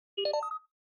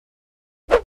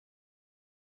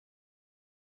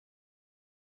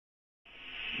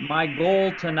my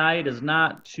goal tonight is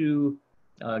not to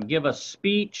give a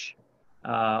speech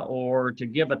or to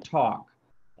give a talk,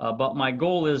 but my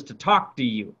goal is to talk to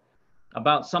you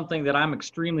about something that I'm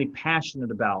extremely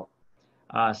passionate about,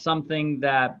 something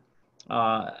that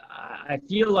I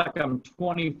feel like I'm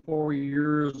 24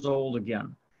 years old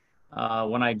again.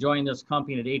 When I joined this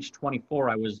company at age 24,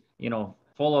 I was,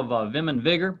 full of vim and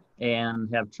vigor,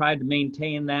 and have tried to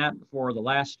maintain that for the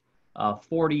last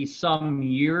 40 some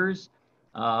years.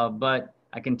 But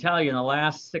I can tell you in the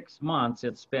last 6 months,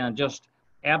 it's been just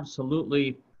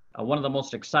absolutely one of the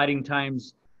most exciting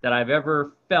times that I've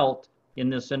ever felt in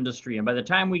this industry. And by the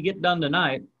time we get done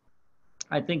tonight,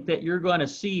 I think that you're going to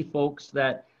see, folks,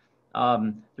 that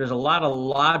there's a lot of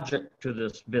logic to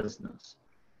this business.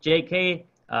 JK,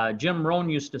 Jim Rohn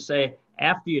used to say,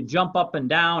 after you jump up and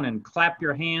down and clap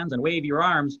your hands and wave your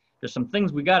arms, there's some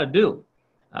things we got to do.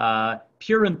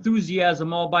 Pure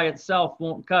enthusiasm all by itself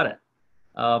won't cut it.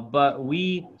 But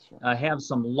we have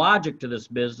some logic to this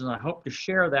business. I hope to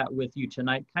share that with you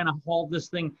tonight, kind of how this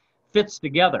thing fits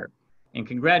together. And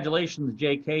congratulations,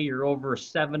 JK, you're over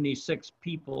 76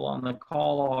 people on the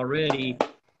call already,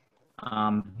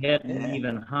 heading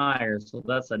even higher. So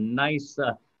that's a nice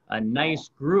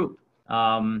group.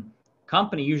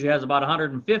 Company usually has about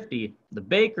 150. The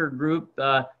Baker group,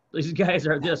 these guys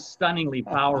are just stunningly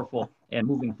powerful and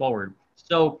moving forward.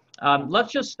 So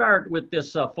let's just start with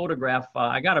this photograph.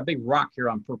 I got a big rock here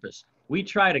on purpose. We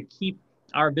try to keep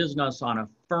our business on a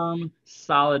firm,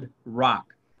 solid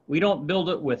rock. We don't build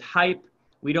it with hype.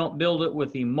 We don't build it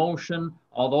with emotion,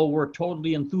 although we're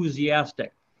totally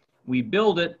enthusiastic. We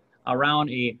build it around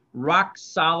a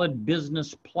rock-solid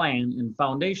business plan and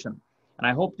foundation. And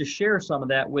I hope to share some of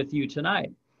that with you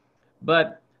tonight.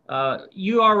 But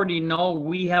you already know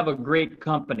we have a great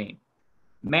company.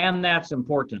 Man, that's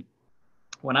important.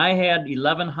 When I had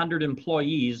 1,100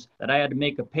 employees that I had to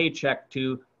make a paycheck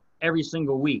to every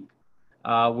single week,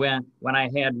 when I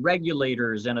had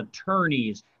regulators and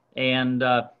attorneys and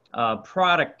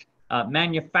product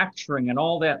manufacturing and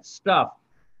all that stuff,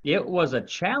 it was a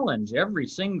challenge every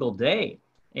single day.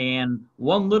 And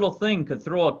one little thing could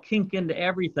throw a kink into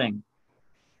everything.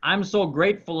 I'm so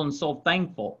grateful and so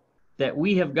thankful that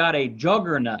we have got a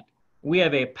juggernaut. We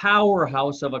have a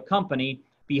powerhouse of a company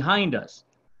behind us.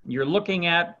 You're looking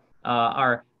at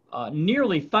our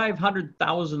nearly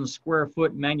 500,000 square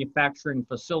foot manufacturing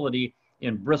facility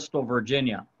in Bristol,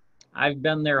 Virginia. I've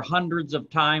been there hundreds of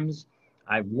times.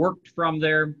 I've worked from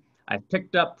there. I've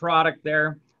picked up product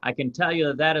there. I can tell you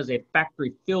that that is a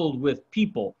factory filled with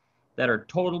people that are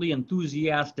totally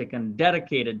enthusiastic and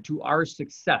dedicated to our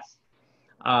success.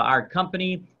 Our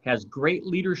company has great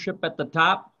leadership at the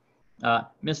top.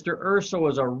 Mr. Urso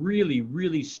is a really,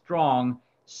 really strong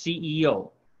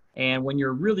CEO. And when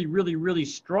you're really, really, really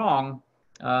strong,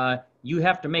 you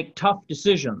have to make tough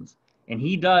decisions. And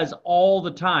he does all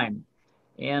the time.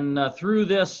 And through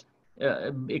this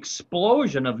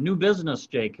explosion of new business,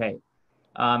 JK,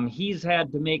 he's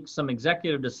had to make some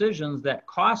executive decisions that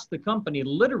cost the company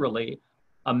literally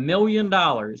 $1 million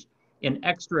in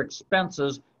extra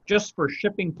expenses just for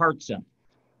shipping parts in.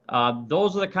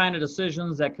 Those are the kind of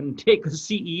decisions that can take a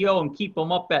CEO and keep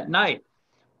them up at night.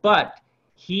 But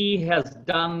he has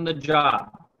done the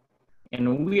job.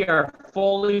 And we are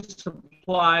fully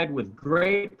supplied with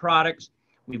great products.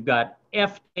 We've got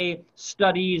FDA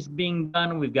studies being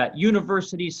done. We've got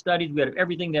university studies. We have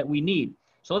everything that we need.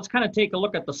 So let's kind of take a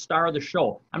look at the star of the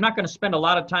show. I'm not going to spend a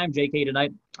lot of time, JK,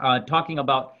 tonight talking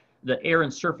about the Air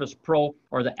and Surface Pro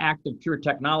or the Active Pure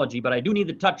technology, but I do need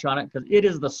to touch on it because it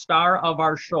is the star of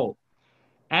our show.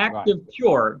 Active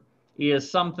Pure is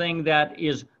something that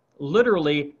is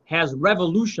literally has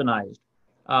revolutionized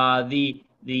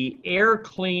the air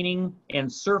cleaning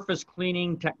and surface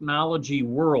cleaning technology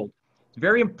world. It's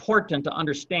very important to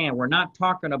understand we're not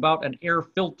talking about an air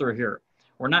filter here.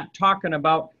 We're not talking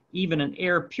about even an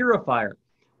air purifier.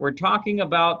 We're talking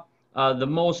about the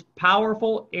most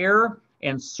powerful air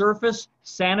and surface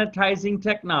sanitizing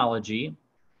technology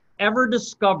ever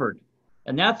discovered.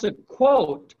 And that's a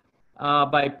quote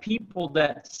by people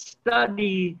that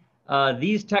study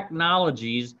these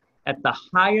technologies at the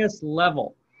highest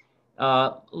level.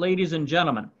 Ladies and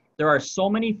gentlemen, there are so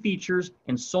many features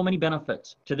and so many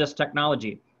benefits to this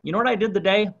technology. You know what I did the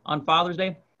day on Father's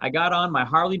Day? I got on my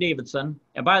Harley Davidson.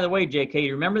 And by the way, JK,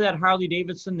 you remember that Harley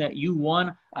Davidson that you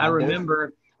won? I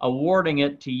remember awarding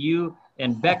it to you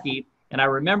and Becky. And I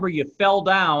remember you fell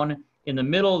down in the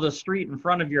middle of the street in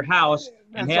front of your house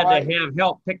and had to have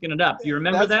help picking it up. Do you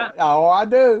remember that? Oh, I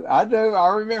do. I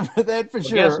remember that for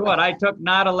sure. Guess what? I took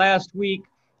Nada last week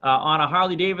on a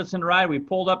Harley Davidson ride. We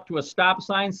pulled up to a stop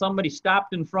sign. Somebody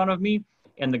stopped in front of me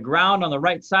and the ground on the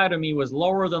right side of me was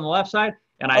lower than the left side,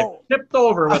 and I Oh. tipped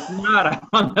over with Nada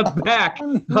on the back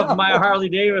of my Harley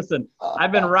Davidson.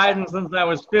 I've been riding since I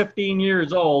was 15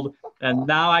 years old, and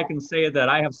now I can say that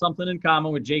I have something in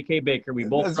common with J.K. Baker. We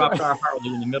both dropped our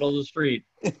Harley in the middle of the street.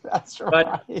 That's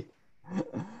right.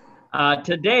 But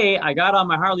today I got on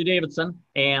my Harley Davidson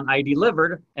and I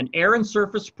delivered an Air and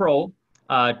Surface Pro,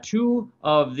 2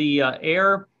 of the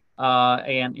Air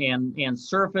and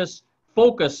Surface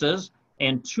Focuses,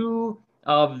 and 2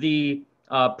 of the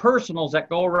personals that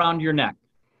go around your neck.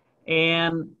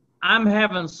 And I'm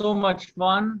having so much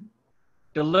fun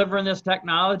delivering this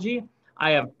technology.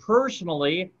 I have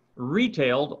personally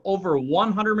retailed over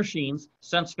 100 machines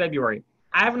since February.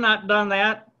 I have not done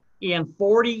that in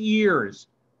 40 years,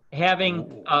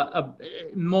 having a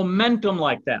momentum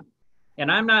like that.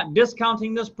 And I'm not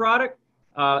discounting this product.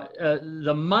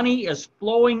 The money is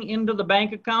flowing into the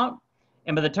bank account.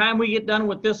 And by the time we get done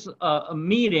with this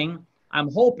meeting,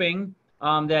 I'm hoping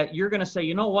that you're going to say,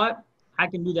 you know what, I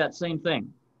can do that same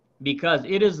thing, because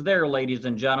it is there, ladies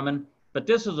and gentlemen. But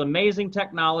this is amazing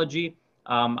technology.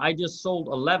 I just sold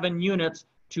 11 units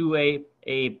to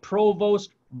a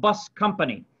Provost bus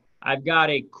company. I've got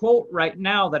a quote right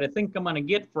now that I think I'm going to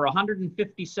get for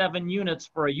 157 units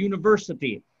for a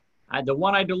university. The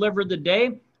one I delivered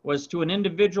today was to an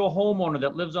individual homeowner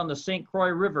that lives on the St. Croix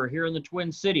River here in the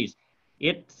Twin Cities.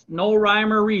 It's no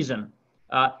rhyme or reason.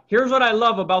 Here's what I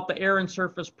love about the Air and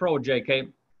Surface Pro,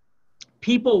 JK.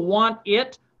 People want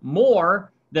it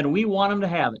more than we want them to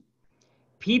have it.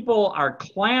 People are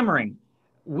clamoring.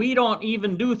 We don't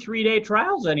even do 3-day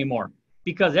trials anymore,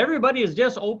 because everybody is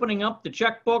just opening up the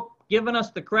checkbook, giving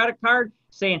us the credit card,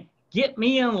 saying, get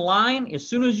me in line. As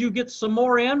soon as you get some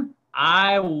more in,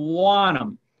 I want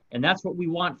them. And that's what we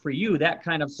want for you, that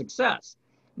kind of success.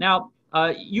 Now,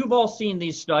 you've all seen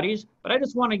these studies, but I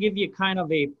just want to give you kind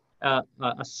of a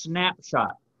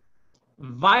snapshot.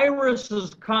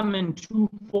 Viruses come in 2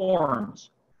 forms.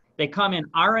 They come in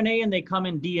RNA and they come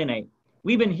in DNA.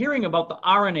 We've been hearing about the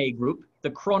RNA group, the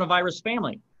coronavirus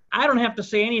family. I don't have to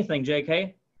say anything,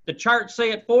 JK. The charts say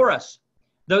it for us.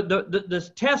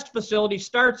 The test facility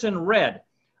starts in red.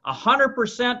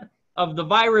 100% of the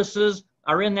viruses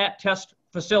are in that test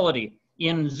facility.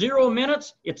 In 0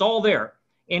 minutes, it's all there.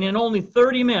 And in only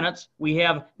 30 minutes, we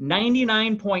have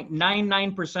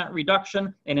 99.99%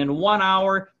 reduction. And in 1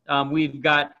 hour, we've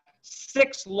got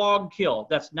 6 log kill.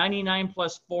 That's 99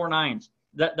 plus 4 nines.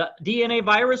 The DNA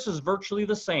virus is virtually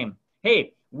the same.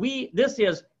 Hey, this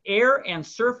is air and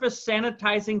surface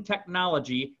sanitizing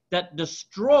technology that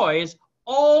destroys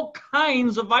all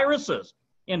kinds of viruses.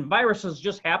 And viruses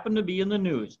just happen to be in the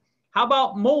news. How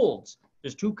about molds?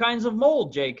 There's 2 kinds of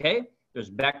mold, JK. There's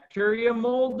bacteria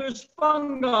mold, there's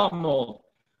fungal mold.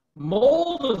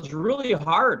 Mold is really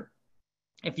hard.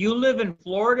 If you live in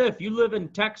Florida, if you live in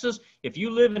Texas, if you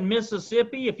live in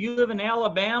Mississippi, if you live in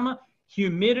Alabama,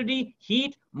 humidity,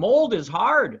 heat, mold is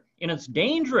hard and it's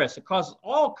dangerous. It causes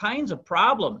all kinds of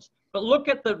problems. But look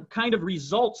at the kind of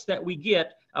results that we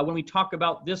get when we talk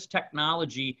about this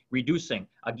technology reducing.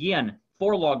 Again,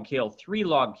 4 log kill, 3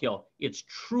 log kill. It's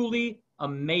truly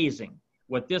amazing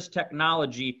what this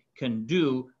technology can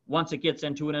do once it gets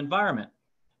into an environment.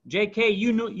 JK,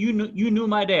 you knew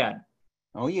my dad.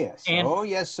 Oh yes. And oh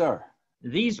yes, sir.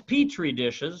 These petri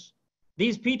dishes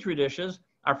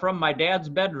are from my dad's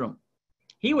bedroom.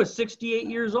 He was 68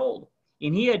 years old,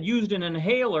 and he had used an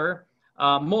inhaler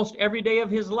most every day of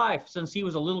his life since he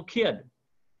was a little kid.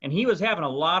 And he was having a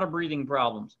lot of breathing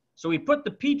problems. So we put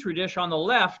the petri dish on the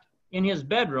left in his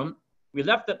bedroom. We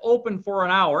left it open for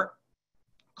an hour,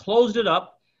 closed it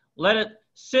up, let it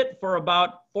sit for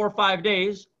about 4 or 5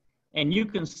 days, and you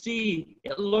can see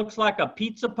it looks like a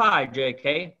pizza pie,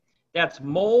 JK. That's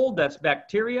mold, that's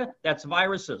bacteria, that's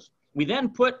viruses. We then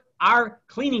put our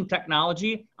cleaning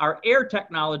technology, our air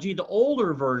technology, the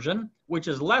older version, which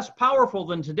is less powerful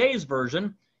than today's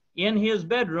version, in his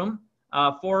bedroom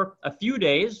for a few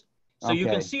days. So you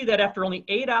can see that after only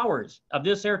 8 hours of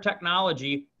this air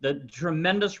technology, the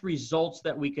tremendous results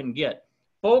that we can get.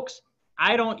 Folks,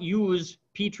 I don't use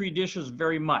petri dishes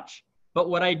very much, but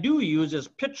what I do use is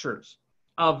pictures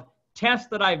of tests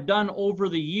that I've done over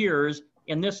the years,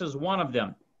 and this is one of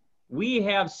them. We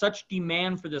have such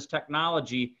demand for this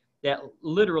technology that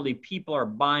literally people are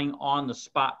buying on the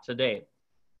spot today.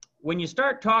 When you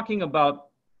start talking about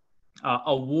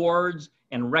awards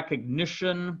and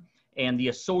recognition and the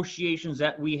associations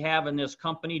that we have in this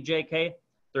company, JK,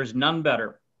 there's none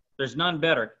better. There's none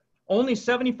better. Only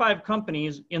 75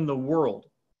 companies in the world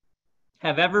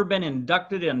have ever been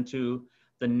inducted into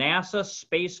the NASA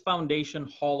Space Foundation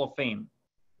Hall of Fame.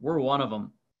 We're one of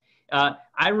them.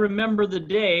 I remember the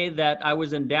day that I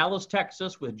was in Dallas,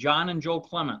 Texas with John and Joe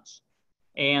Clements,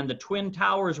 and the Twin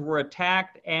Towers were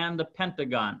attacked and the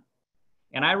Pentagon.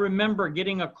 And I remember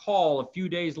getting a call a few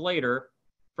days later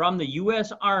from the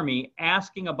U.S. Army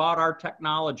asking about our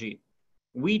technology.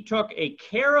 We took a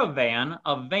caravan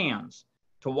of vans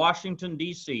to Washington,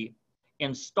 D.C.,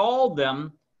 installed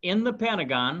them in the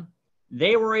Pentagon.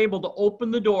 They were able to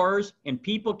open the doors and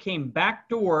people came back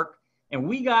to work. And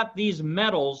we got these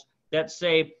medals that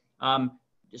say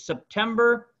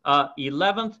September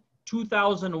 11th,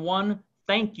 2001,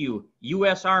 thank you,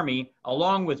 U.S. Army,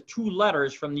 along with 2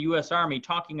 letters from the U.S. Army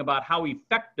talking about how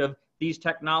effective these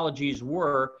technologies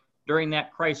were during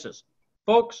that crisis.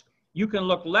 Folks, you can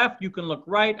look left, you can look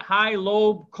right, high,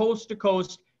 low, coast to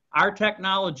coast. Our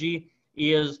technology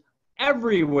is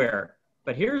everywhere.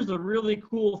 But here's the really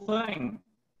cool thing.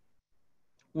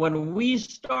 When we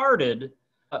started,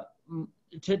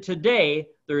 today,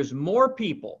 there's more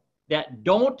people that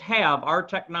don't have our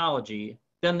technology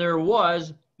than there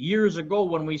was years ago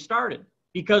when we started,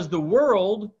 because the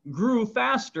world grew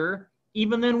faster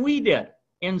even than we did.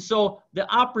 And so the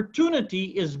opportunity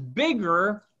is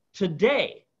bigger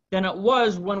today than it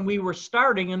was when we were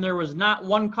starting and there was not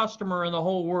one customer in the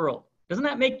whole world. Doesn't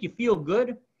that make you feel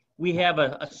good? We have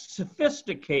a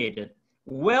sophisticated,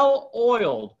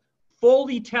 well-oiled,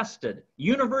 fully tested,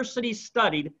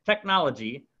 university-studied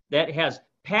technology that has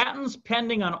patents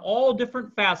pending on all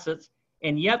different facets,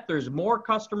 and yet there's more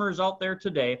customers out there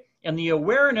today, and the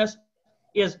awareness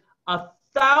is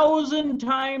 1,000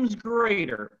 times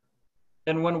greater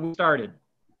than when we started.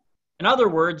 In other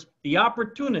words, the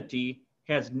opportunity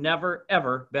has never,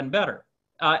 ever been better.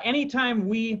 Anytime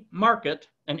we market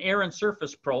an Air and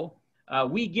Surface Pro,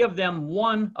 we give them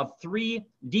one of 3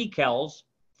 decals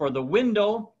for the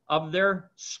window of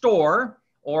their store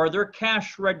or their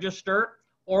cash register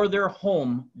or their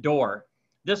home door.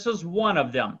 This is one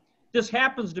of them. This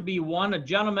happens to be a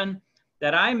gentleman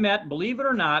that I met, believe it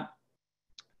or not,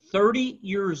 30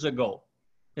 years ago.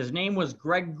 His name was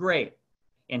Greg Gray,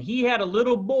 and he had a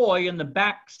little boy in the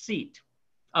back seat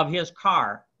of his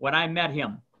car when I met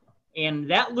him.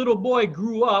 And that little boy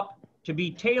grew up to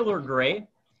be Taylor Gray,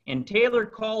 and Taylor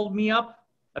called me up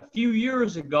a few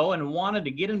years ago and wanted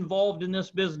to get involved in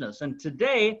this business. And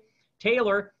today,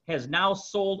 Taylor has now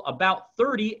sold about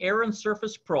 30 Air and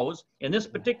Surface Pros, and this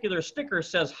particular sticker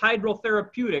says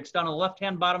Hydrotherapeutics down on the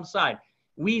left-hand bottom side.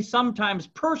 We sometimes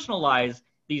personalize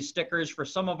these stickers for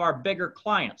some of our bigger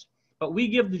clients, but we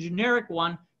give the generic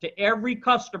one to every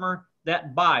customer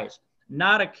that buys.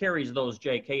 Nada carries those,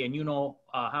 JK, and you know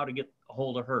how to get a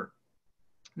hold of her.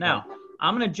 Now,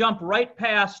 I'm going to jump right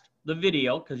past the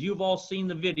video because you've all seen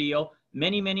the video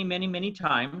many, many, many, many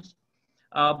times.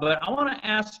 But I want to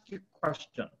ask you a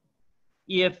question.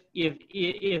 If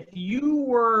you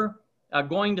were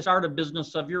going to start a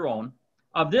business of your own,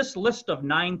 of this list of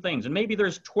 9 things, and maybe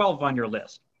there's 12 on your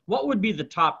list, what would be the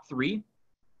top 3?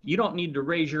 You don't need to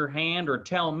raise your hand or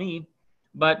tell me,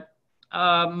 but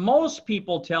most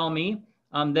people tell me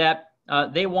that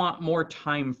they want more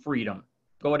time freedom.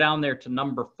 Go down there to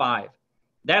number 5.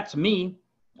 That's me.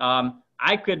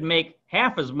 I could make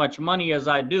half as much money as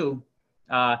I do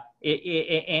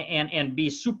and be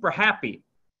super happy.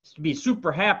 Be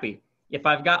super happy if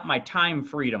I've got my time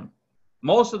freedom.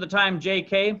 Most of the time,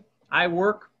 JK, I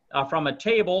work from a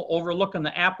table overlooking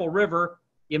the Apple River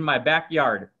in my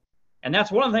backyard. And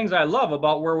that's one of the things I love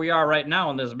about where we are right now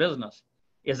in this business,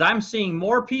 is I'm seeing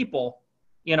more people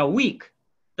in a week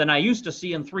than I used to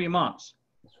see in 3 months.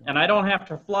 And I don't have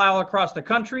to fly all across the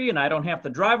country, and I don't have to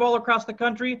drive all across the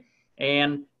country.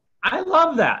 And I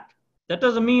love that. That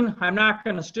doesn't mean I'm not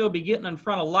going to still be getting in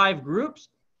front of live groups,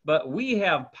 but we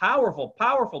have powerful,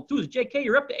 powerful tools. JK,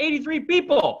 you're up to 83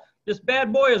 people. This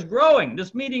bad boy is growing.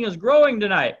 This meeting is growing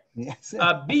tonight. Yes.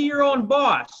 Be your own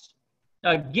boss.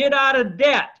 Get out of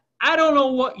debt. I don't know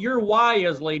what your why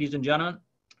is, ladies and gentlemen,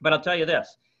 but I'll tell you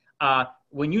this.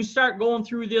 When you start going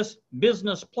through this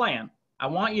business plan, I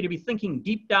want you to be thinking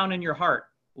deep down in your heart,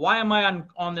 why am I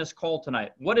on this call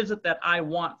tonight? What is it that I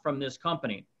want from this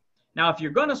company? Now, if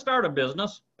you're going to start a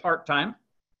business part-time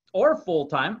or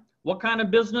full-time, what kind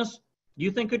of business do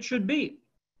you think it should be?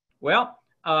 Well,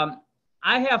 I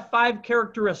have 5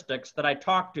 characteristics that I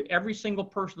talk to every single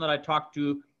person that I talk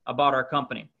to about our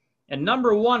company. And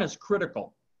number 1 is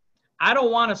critical. I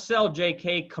don't want to sell,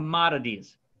 JK,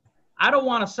 commodities. I don't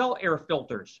want to sell air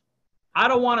filters. I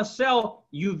don't want to sell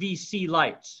UVC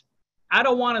lights. I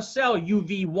don't want to sell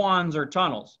UV wands or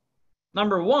tunnels.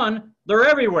 Number 1, they're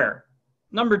everywhere.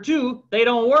 Number 2, they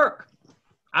don't work.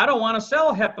 I don't want to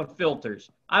sell HEPA filters.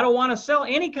 I don't want to sell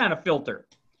any kind of filter.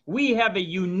 We have a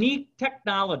unique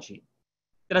technology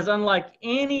that is unlike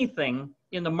anything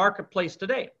in the marketplace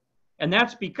today. And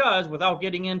that's because, without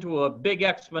getting into a big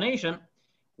explanation,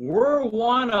 we're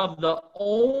one of the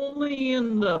only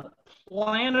in the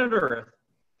planet Earth.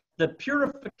 The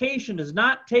purification does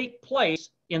not take place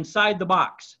inside the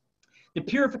box. The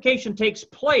purification takes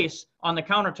place on the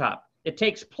countertop. It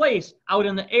takes place out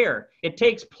in the air. It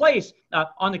takes place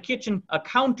on the kitchen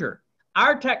counter.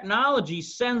 Our technology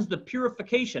sends the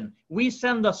purification. We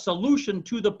send the solution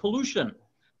to the pollution.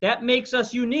 That makes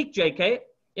us unique, JK.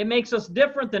 It makes us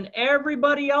different than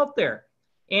everybody out there.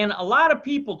 And a lot of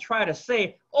people try to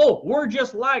say, oh, we're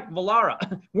just like Vollara.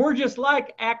 We're just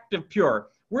like Active Pure.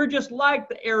 We're just like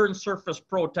the Air and Surface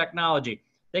Pro technology.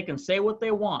 They can say what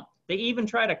they want. They even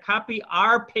try to copy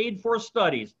our paid-for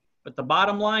studies. But the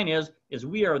bottom line is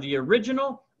we are the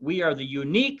original, we are the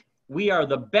unique, we are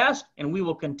the best, and we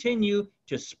will continue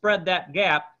to spread that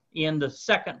gap in the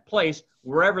second place,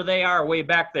 wherever they are way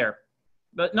back there.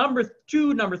 But number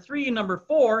 2, number 3, and number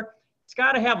 4, it's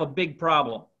got to have a big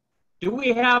problem. Do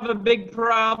we have a big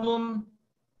problem?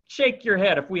 Shake your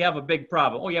head if we have a big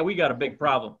problem. Oh, yeah, we got a big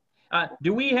problem.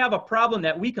 Do we have a problem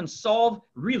that we can solve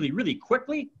really, really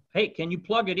quickly? Hey, can you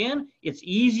plug it in? It's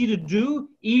easy to do,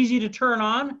 easy to turn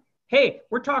on. Hey,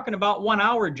 we're talking about 1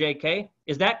 hour, JK.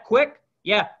 Is that quick?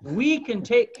 Yeah, we can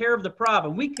take care of the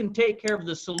problem. We can take care of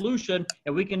the solution,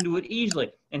 and we can do it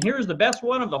easily. And here's the best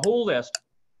one of the whole list.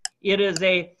 It is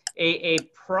a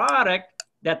product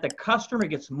that the customer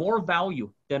gets more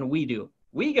value than we do.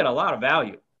 We get a lot of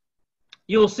value.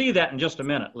 You'll see that in just a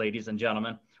minute, ladies and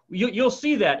gentlemen. You'll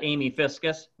see that, Amy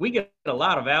Fiscus. We get a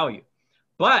lot of value.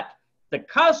 But the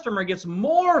customer gets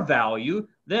more value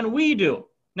than we do.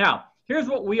 Now, here's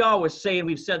what we always say, and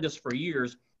we've said this for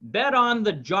years. Bet on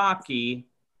the jockey,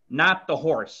 not the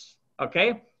horse,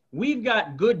 okay? We've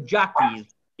got good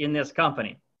jockeys in this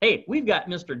company. Hey, we've got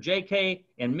Mr. JK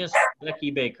and Miss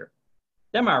Becky Baker.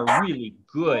 Them are really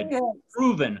good,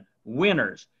 proven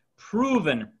winners,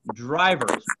 proven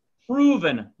drivers,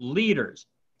 proven leaders.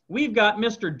 We've got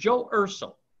Mr. Joe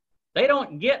Ursel. They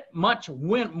don't get much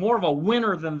more of a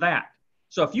winner than that.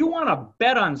 So if you want to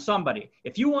bet on somebody,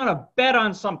 if you want to bet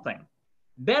on something,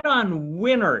 bet on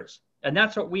winners. And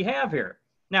that's what we have here.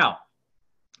 Now,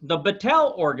 the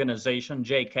Battelle organization,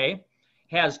 JK,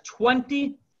 has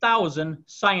 20,000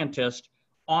 scientists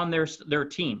on their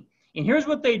team. And here's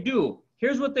what they do.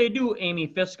 Here's what they do, Amy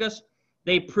Fiscus.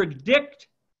 They predict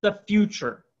the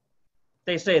future.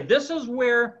 They say, this is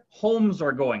where homes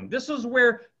are going. This is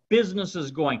where business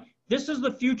is going. This is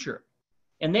the future.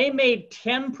 And they made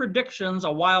 10 predictions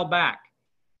a while back.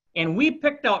 And we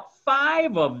picked out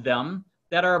 5 of them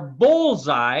that are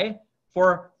bullseye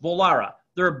for Vollara.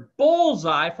 They're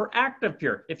bullseye for Active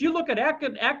Pure. If you look at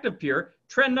Active Pure,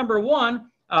 trend number 1,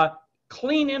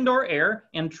 clean indoor air,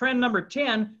 and trend number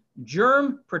 10,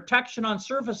 germ protection on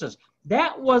surfaces.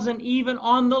 That wasn't even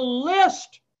on the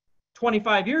list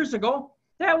 25 years ago.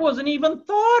 That wasn't even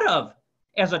thought of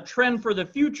as a trend for the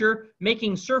future,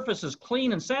 making surfaces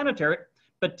clean and sanitary.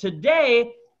 But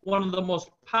today, one of the most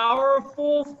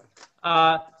powerful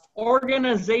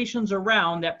organizations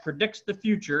around that predicts the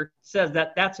future says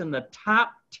that that's in the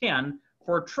top 10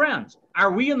 for trends.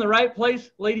 Are we in the right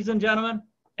place, ladies and gentlemen,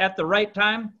 at the right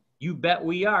time? You bet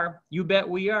we are. You bet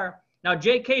we are. Now,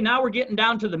 JK, now we're getting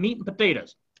down to the meat and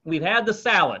potatoes. We've had the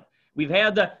salad. We've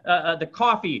had the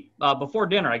coffee before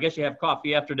dinner. I guess you have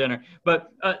coffee after dinner.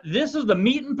 But this is the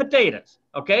meat and potatoes,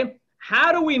 okay?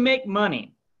 How do we make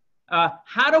money?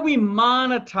 How do we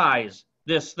monetize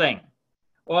this thing?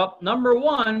 Well, number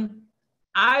 1,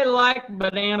 I like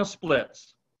banana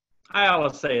splits. I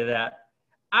always say that.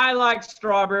 I like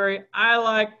strawberry. I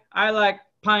like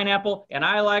pineapple, and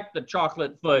I like the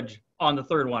chocolate fudge on the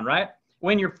third one, right?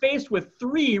 When you're faced with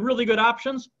 3 really good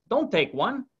options, don't take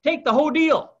one. Take the whole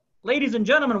deal. Ladies and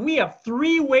gentlemen, we have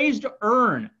 3 ways to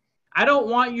earn. I don't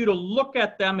want you to look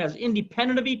at them as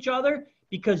independent of each other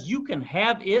because you can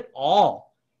have it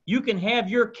all. You can have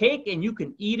your cake and you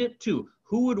can eat it too.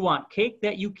 Who would want cake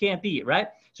that you can't eat, right?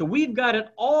 So we've got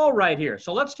it all right here.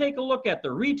 So let's take a look at the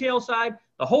retail side,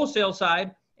 the wholesale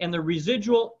side, and the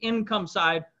residual income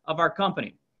side of our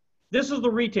company. This is the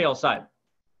retail side.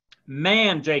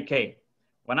 Man, JK,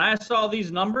 when I saw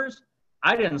these numbers,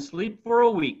 I didn't sleep for a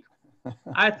week.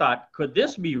 I thought, could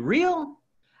this be real?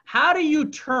 How do you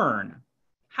turn?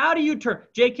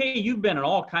 JK, you've been in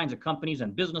all kinds of companies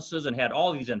and businesses and had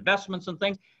all these investments and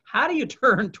things. How do you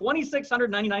turn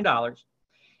 $2,699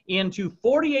 into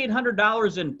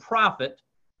 $4,800 in profit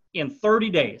in 30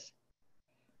 days?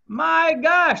 My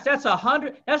gosh, that's not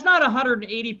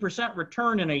 180%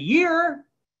 return in a year.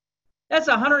 That's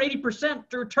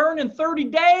 180% return in 30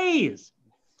 days.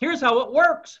 Here's how it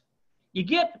works. You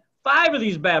get 5 of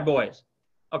these bad boys.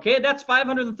 Okay, that's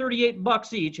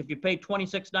 $538 each if you pay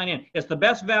 $26.99. It's the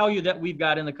best value that we've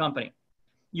got in the company.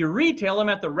 You retail them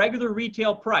at the regular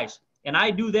retail price, and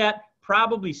I do that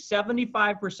probably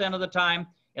 75% of the time,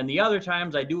 and the other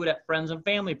times I do it at friends and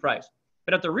family price.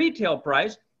 But at the retail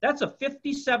price, that's a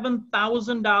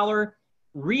 $57,000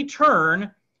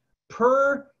 return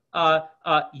per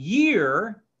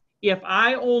year if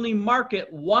I only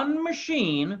market one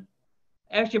machine,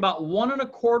 actually about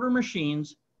 1.25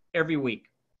 machines every week.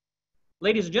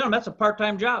 Ladies and gentlemen, that's a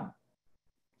part-time job.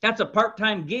 That's a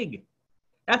part-time gig.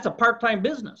 That's a part-time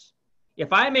business.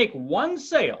 If I make one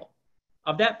sale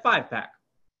of that 5-pack,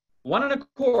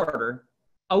 1.25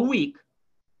 a week,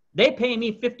 they pay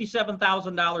me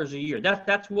 $57,000 a year.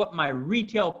 That's what my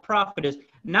retail profit is,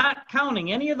 not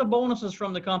counting any of the bonuses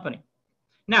from the company.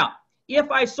 Now, if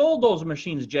I sold those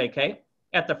machines, JK,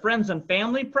 at the friends and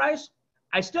family price,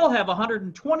 I still have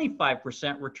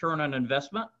 125% return on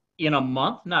investment in a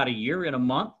month, not a year, in a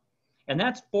month. And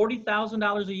that's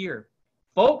 $40,000 a year.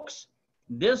 Folks,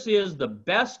 this is the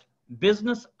best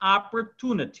business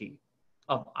opportunity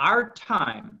of our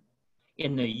time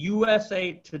in the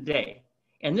USA today.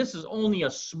 And this is only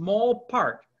a small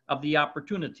part of the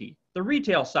opportunity, the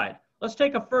retail side. Let's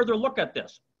take a further look at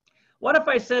this. What if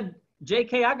I said,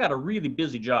 JK, I got a really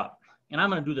busy job, and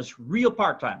I'm going to do this real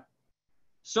part-time.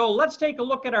 So let's take a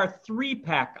look at our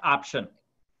 3-pack option.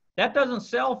 That doesn't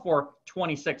sell for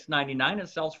 $26.99. It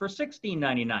sells for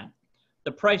 $16.99.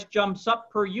 The price jumps up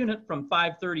per unit from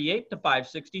 $538 to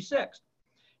 $566.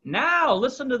 Now,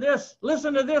 listen to this.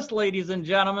 Listen to this, ladies and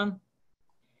gentlemen.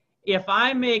 If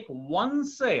I make one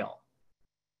sale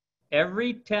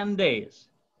every 10 days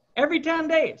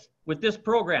with this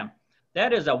program,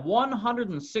 that is a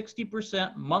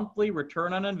 160% monthly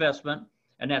return on investment,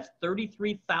 and that's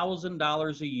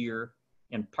 $33,000 a year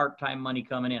in part-time money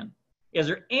coming in. Is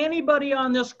there anybody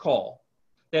on this call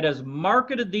that has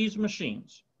marketed these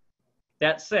machines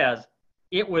that says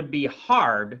it would be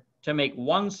hard to make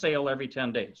one sale every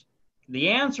 10 days? The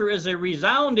answer is a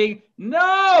resounding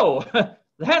no.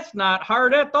 That's not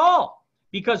hard at all,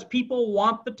 because people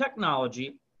want the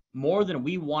technology more than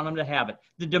we want them to have it.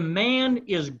 The demand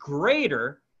is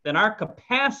greater than our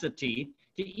capacity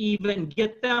to even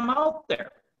get them out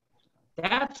there.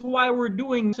 That's why we're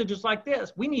doing messages like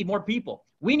this. We need more people.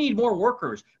 We need more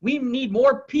workers. We need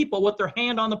more people with their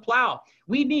hand on the plow.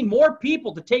 We need more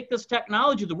people to take this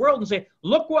technology to the world and say,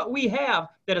 look what we have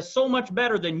that is so much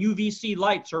better than UVC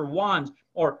lights or wands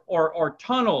or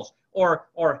tunnels or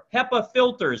HEPA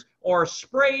filters or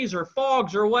sprays or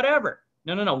fogs or whatever.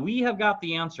 No. We have got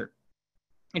the answer.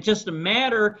 It's just a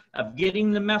matter of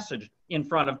getting the message in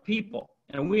front of people.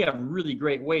 And we have really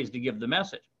great ways to give the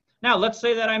message. Now, let's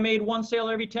say that I made one sale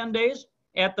every 10 days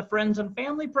at the friends and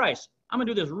family price. I'm going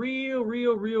to do this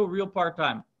real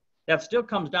part-time. That still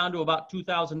comes down to about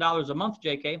 $2,000 a month,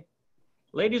 JK.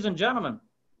 Ladies and gentlemen,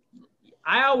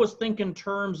 I always think in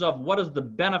terms of what is the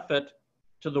benefit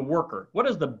to the worker? What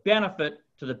is the benefit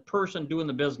to the person doing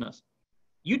the business?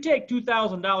 You take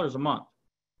 $2,000 a month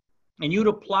and you'd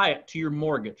apply it to your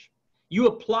mortgage. You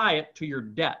apply it to your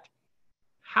debt.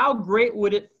 How great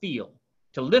would it feel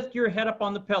to lift your head up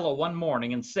on the pillow one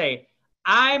morning and say,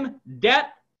 I'm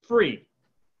debt-free.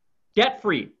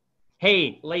 Debt-free.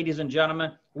 Hey, ladies and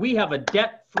gentlemen, we have a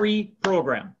debt-free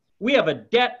program. We have a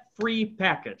debt-free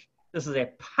package. This is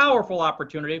a powerful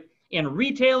opportunity, and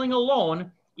retailing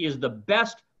alone is the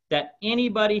best that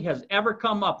anybody has ever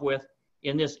come up with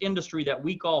in this industry that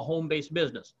we call home-based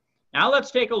business. Now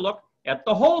let's take a look at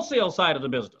the wholesale side of the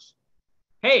business.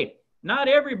 Hey, not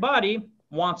everybody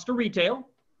wants to retail.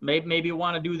 Maybe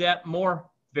want to do that more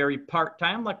very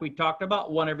part-time, like we talked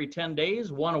about, one every 10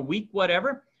 days, one a week,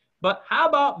 whatever. But how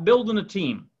about building a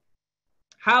team?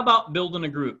 How about building a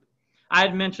group? I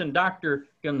had mentioned Dr.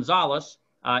 Gonzalez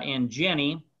and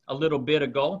Jenny a little bit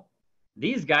ago.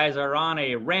 These guys are on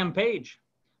a rampage.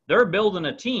 They're building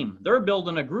a team. They're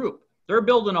building a group. They're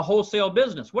building a wholesale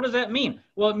business. What does that mean?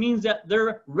 Well, it means that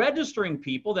they're registering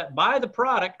people that buy the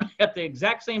product at the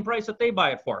exact same price that they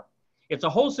buy it for. It's a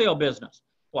wholesale business.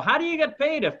 Well, how do you get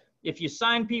paid if you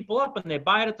sign people up and they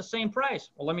buy it at the same price?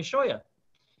 Well, let me show you.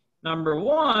 Number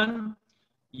one,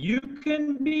 you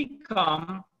can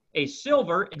become a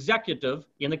silver executive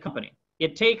in the company.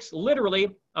 It takes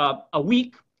literally a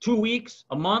week, 2 weeks,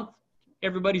 a month,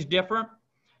 everybody's different,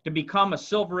 to become a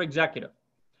silver executive.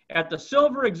 At the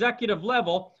silver executive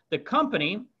level, the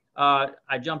company,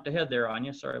 I jumped ahead there on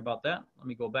you, sorry about that. Let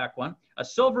me go back one. A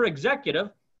silver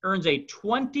executive earns a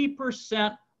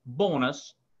 20%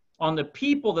 bonus on the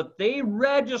people that they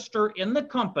register in the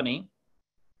company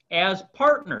as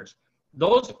partners.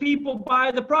 Those people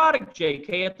buy the product,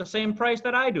 JK, at the same price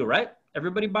that I do, right?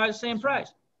 Everybody buys the same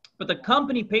price. But the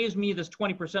company pays me this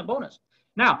 20% bonus.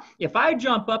 Now, if I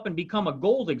jump up and become a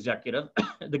gold executive,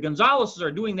 the Gonzaleses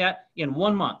are doing that in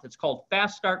 1 month. It's called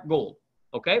Fast Start Gold,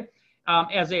 okay?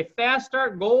 As a Fast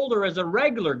Start Gold or as a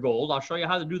regular gold, I'll show you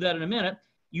how to do that in a minute,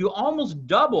 you almost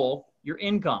double your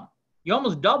income. You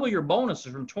almost double your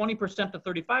bonuses from 20% to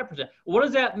 35%. What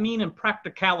does that mean in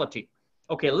practicality?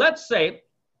 Okay, let's say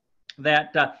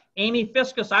that Amy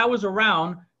Fiscus, I was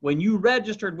around when you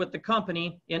registered with the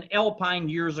company in Alpine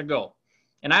years ago.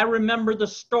 And I remember the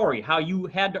story, how you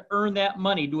had to earn that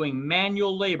money doing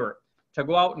manual labor to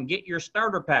go out and get your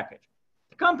starter package.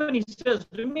 The company says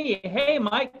to me, hey,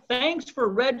 Mike, thanks for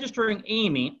registering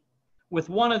Amy with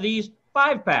one of these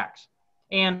 5-packs.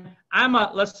 And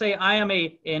let's say I am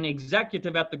an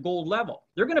executive at the gold level.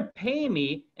 They're going to pay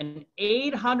me an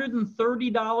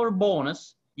 $830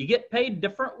 bonus. You get paid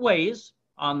different ways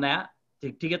on that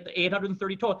to get the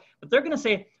 830 total. But they're going to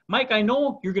say, Mike, I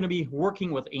know you're going to be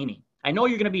working with Amy. I know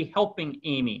you're going to be helping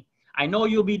Amy. I know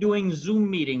you'll be doing Zoom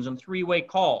meetings and 3-way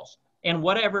calls and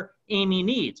whatever Amy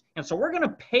needs. And so we're going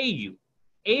to pay you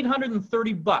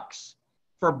 $830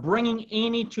 for bringing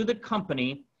Amy to the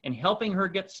company and helping her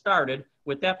get started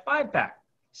with that 5-pack.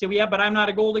 Say, well, yeah, but I'm not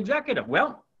a gold executive.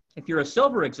 Well, if you're a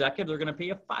silver executive, they're going to pay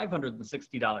you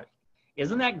 $560.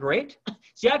 Isn't that great?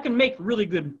 See, I can make really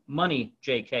good money,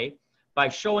 JK, by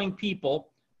showing people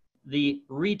the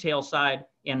retail side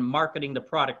and marketing the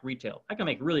product retail. I can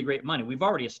make really great money. We've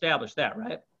already established that,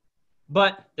 right?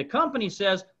 But the company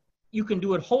says you can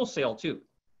do it wholesale too.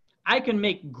 I can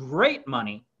make great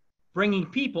money bringing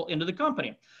people into the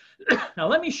company. Now,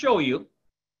 let me show you.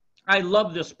 I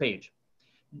love this page.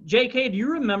 JK, do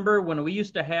you remember when we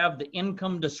used to have the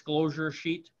income disclosure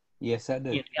sheet? Yes, I do.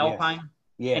 In Alpine?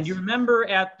 Yes. And you remember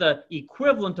at the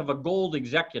equivalent of a gold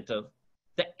executive,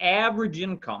 the average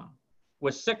income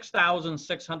was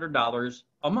 $6,600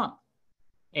 a month,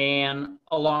 and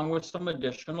along with some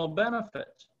additional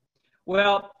benefits.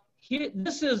 Well,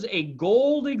 this is a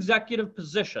gold executive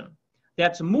position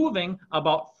that's moving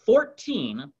about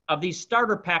 14 of these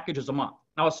starter packages a month.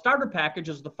 Now, a starter package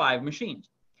is the 5 machines.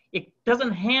 It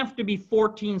doesn't have to be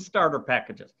 14 starter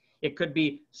packages. It could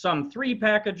be some 3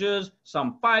 packages,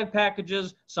 some 5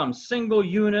 packages, some single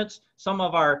units, some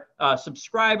of our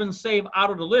subscribe and save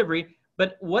auto delivery,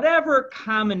 but whatever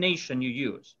combination you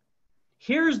use.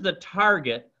 Here's the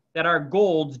target that our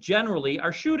golds generally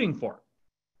are shooting for.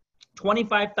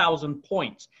 25,000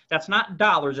 points. That's not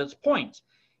dollars, it's points.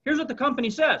 Here's what the company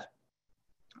says.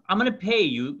 I'm going to pay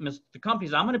you, the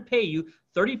company's, I'm going to pay you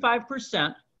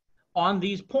 35% on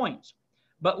these points.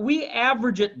 But we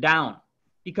average it down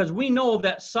because we know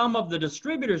that some of the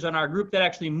distributors in our group that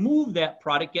actually move that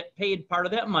product get paid part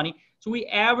of that money. So we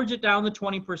average it down to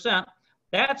 20%.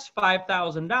 That's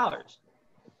 $5,000.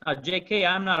 JK,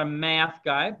 I'm not a math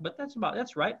guy, but that's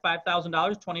right.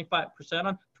 $5,000, 25%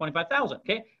 on 25,000.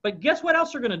 Okay. But guess what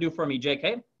else they're going to do for me, JK?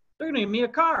 They're going to give me a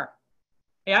car.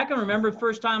 Hey, I can remember the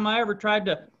first time I ever tried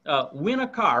to win a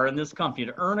car in this company,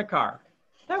 to earn a car.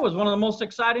 That was one of the most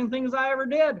exciting things I ever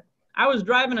did. I was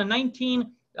driving a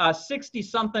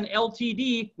 1960-something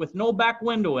LTD with no back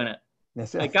window in it.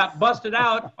 It got busted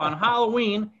out on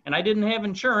Halloween, and I didn't have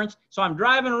insurance, so I'm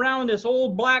driving around this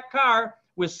old black car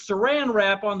with saran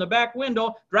wrap on the back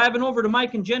window, driving over to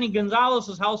Mike and Jenny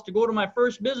Gonzalez's house to go to my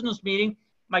first business meeting.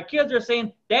 My kids are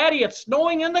saying, Daddy, it's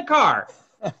snowing in the car.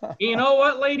 You know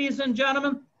what, ladies and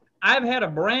gentlemen? I've had a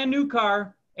brand new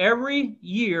car every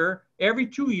year, every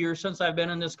 2 years since I've been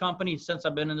in this company, since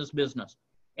I've been in this business.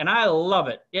 And I love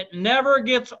it. It never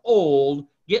gets old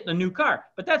getting a new car.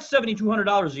 But that's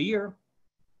 $7,200 a year,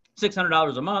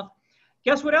 $600 a month.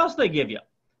 Guess what else they give you?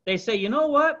 They say, you know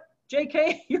what,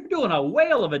 JK, you're doing a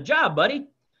whale of a job, buddy.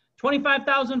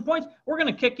 25,000 points. We're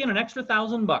going to kick in an extra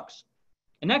 $1,000.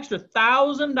 An extra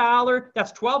 $1,000.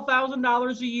 That's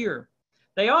 $12,000 a year.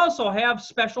 They also have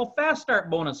special fast start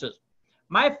bonuses.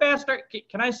 My fast start,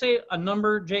 can I say a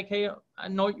number, JK? I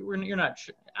know you're not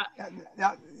sure.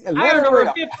 I earned over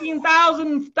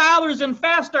 $15,000 in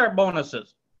fast start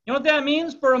bonuses. You know what that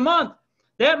means for a month?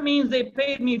 That means they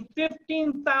paid me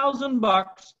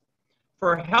 $15,000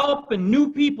 for helping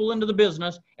new people into the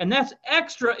business, and that's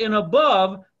extra and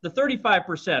above the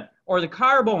 35% or the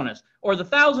car bonus or the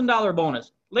 $1,000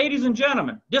 bonus. Ladies and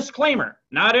gentlemen, disclaimer,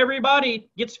 not everybody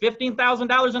gets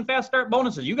 $15,000 in fast start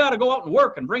bonuses. You got to go out and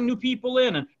work and bring new people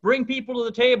in and bring people to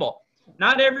the table.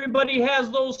 Not everybody has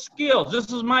those skills.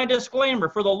 This is my disclaimer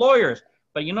for the lawyers.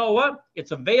 But you know what?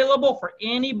 It's available for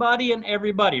anybody and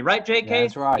everybody. Right, JK?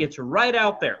 That's right. It's right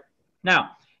out there.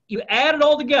 Now, you add it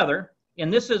all together,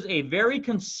 and this is a very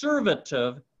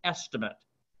conservative estimate,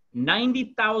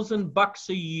 $90,000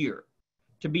 a year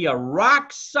to be a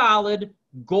rock solid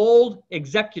gold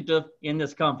executive in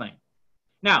this company.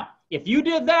 Now, if you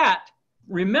did that,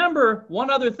 remember one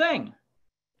other thing.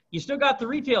 You still got the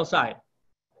retail side.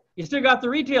 You still got the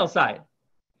retail side.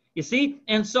 You see?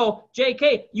 And so,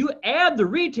 JK, you add the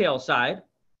retail side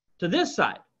to this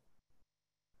side.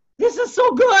 This is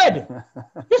so good.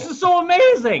 This is so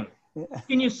amazing.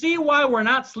 Can you see why we're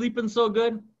not sleeping so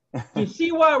good? Can you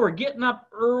see why we're getting up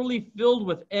early filled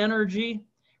with energy?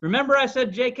 Remember I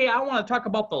said, JK, I want to talk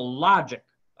about the logic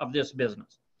of this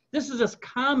business. This is just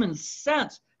common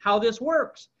sense how this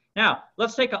works. Now,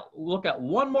 let's take a look at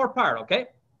one more part, okay?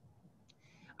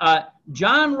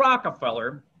 John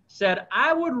Rockefeller said,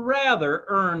 I would rather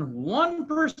earn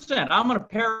 1%, I'm going to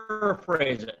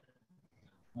paraphrase it,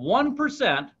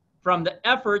 1% from the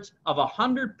efforts of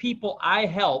 100 people I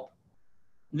help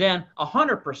than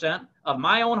 100% of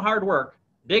my own hard work,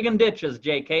 digging ditches,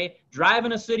 JK,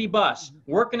 driving a city bus,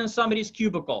 working in somebody's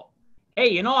cubicle.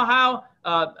 Hey, you know how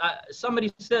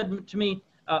somebody said to me,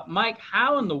 Mike,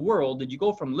 how in the world did you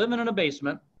go from living in a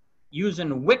basement,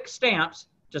 using WIC stamps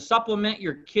to supplement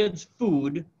your kids'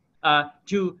 food,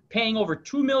 to paying over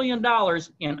 $2 million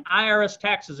in IRS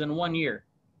taxes in 1 year?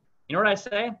 You know what I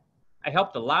say? I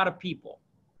helped a lot of people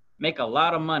make a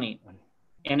lot of money.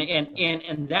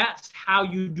 And that's how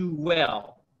you do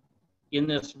well in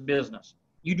this business.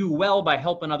 You do well by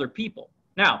helping other people.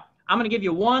 Now, I'm going to give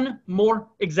you one more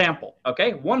example,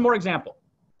 okay? One more example.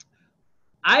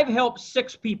 I've helped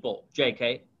 6 people,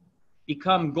 JK,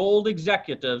 become gold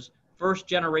executives, first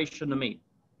generation to me,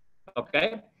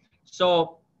 okay?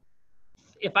 So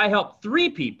if I help 3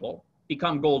 people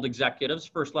become gold executives,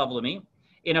 first level to me,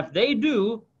 and if they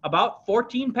do about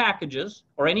 14 packages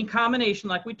or any combination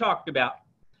like we talked about,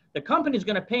 the company is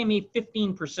going to pay me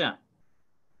 15%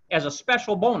 as a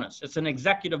special bonus. It's an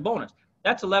executive bonus.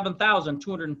 That's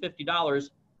 $11,250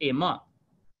 a month.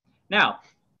 Now,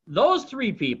 those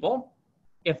 3 people,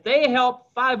 if they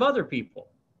help 5 other people,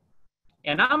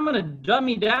 and I'm going to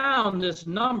dummy down this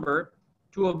number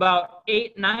to about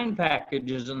 8, 9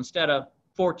 packages instead of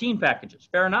 14 packages.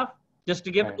 Fair enough? Just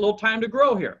to give it a little time to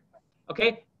grow here.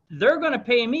 Okay? They're going to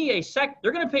pay me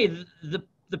they're going to pay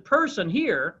the person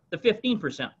here the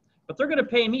 15%, but they're going to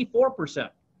pay me 4%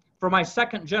 for my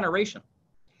second generation.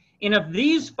 And if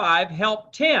these 5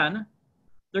 help 10,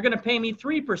 they're going to pay me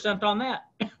 3% on that,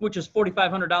 which is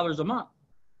 $4,500 a month.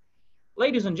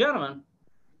 Ladies and gentlemen,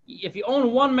 if you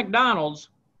own 1 McDonald's,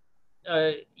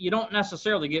 you don't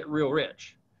necessarily get real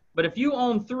rich. But if you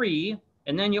own 3,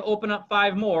 and then you open up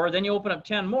 5 more, then you open up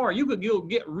 10 more, you'll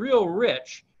get real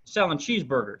rich selling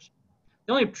cheeseburgers.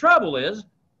 The only trouble is,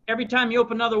 every time you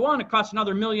open another one, it costs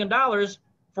another $1 million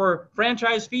for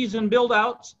franchise fees and build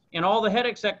outs and all the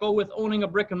headaches that go with owning a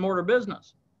brick and mortar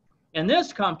business. In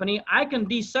this company, I can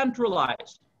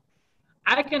decentralize.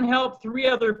 I can help 3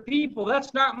 other people.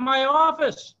 That's not my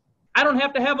office. I don't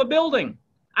have to have a building.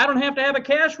 I don't have to have a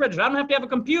cash register. I don't have to have a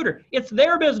computer. It's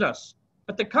their business.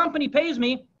 But the company pays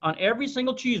me on every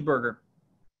single cheeseburger.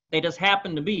 They just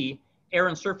happen to be air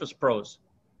and surface pros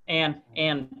and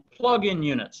plug-in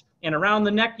units and around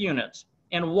the neck units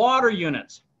and water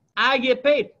units. I get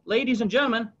paid. Ladies and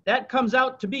gentlemen, that comes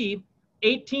out to be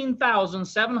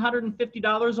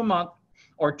 $18,750 a month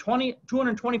or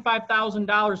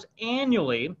 $225,000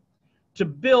 annually to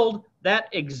build that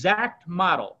exact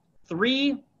model.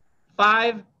 3,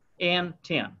 5, and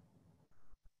 10.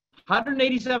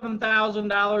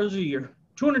 $187,000 a year,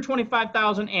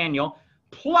 $225,000 annual,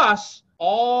 plus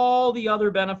all the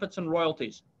other benefits and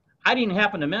royalties. I didn't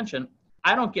happen to mention,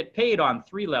 I don't get paid on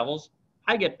 3 levels.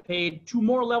 I get paid 2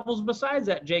 more levels besides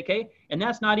that, JK, and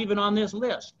that's not even on this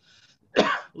list.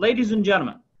 Ladies and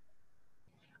gentlemen,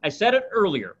 I said it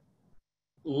earlier.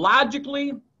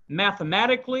 Logically,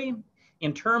 mathematically,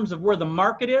 in terms of where the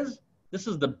market is, this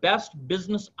is the best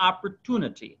business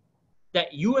opportunity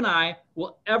that you and I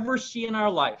will ever see in our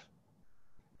life.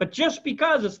 But just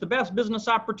because it's the best business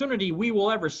opportunity we will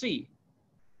ever see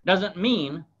doesn't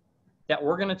mean that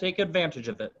we're going to take advantage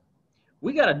of it.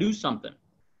 We got to do something.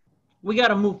 We got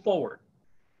to move forward.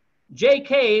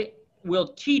 JK will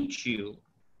teach you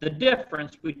the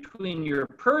difference between your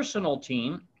personal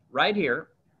team right here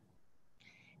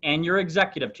and your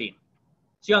executive team.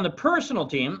 See, on the personal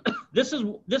team, this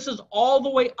is all the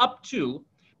way up to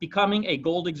becoming a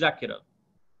gold executive.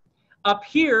 Up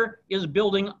here is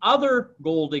building other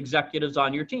gold executives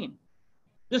on your team.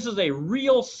 This is a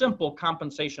real simple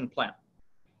compensation plan.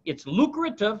 It's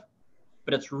lucrative,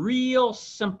 but it's real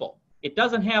simple. It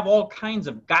doesn't have all kinds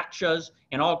of gotchas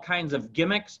and all kinds of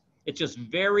gimmicks. It's just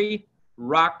very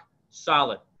rock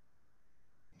solid.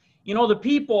 You know, the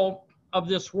people of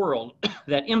this world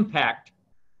that impact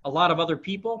a lot of other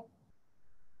people,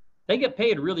 they get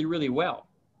paid really, really well.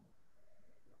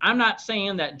 I'm not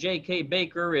saying that J.K.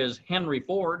 Baker is Henry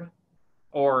Ford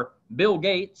or Bill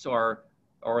Gates or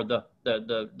the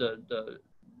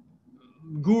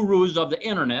gurus of the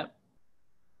internet,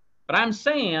 but I'm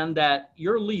saying that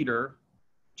your leader,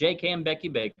 J.K. and Becky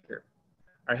Baker,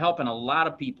 are helping a lot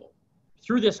of people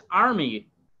through this army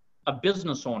of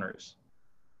business owners.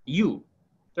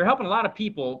 They're helping a lot of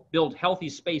people build healthy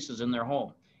spaces in their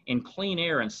home, in clean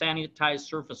air and sanitized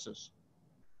surfaces,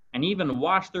 and even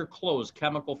wash their clothes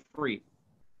chemical free.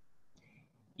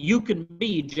 You can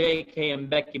be J.K. and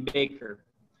Becky Baker.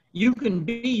 You can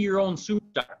be your own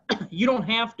superstar. You don't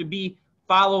have to be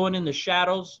following in the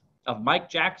shadows of Mike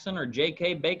Jackson or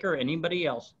J.K. Baker or anybody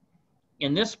else.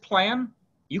 In this plan,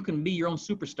 you can be your own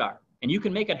superstar, and you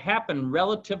can make it happen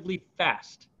relatively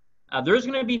fast. There's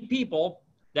going to be people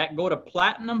that go to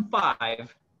Platinum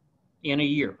 5 in a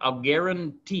year. I'll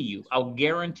guarantee you.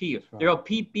 Right. There'll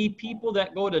be people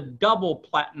that go to double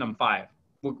Platinum 5.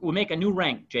 We'll make a new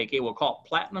rank, JK. We'll call it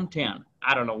Platinum 10.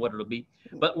 I don't know what it'll be.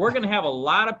 But we're going to have a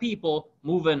lot of people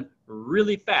moving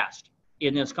really fast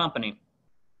in this company.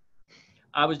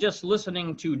 I was just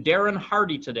listening to Darren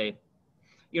Hardy today.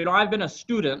 You know, I've been a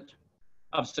student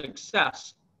of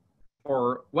success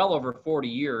for well over 40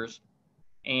 years.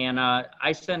 And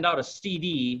I send out a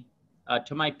CD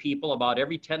to my people about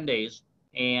every 10 days.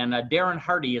 And Darren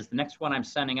Hardy is the next one I'm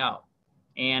sending out.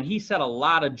 And he said a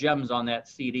lot of gems on that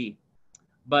CD.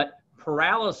 But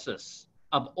paralysis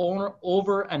of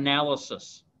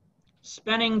over-analysis.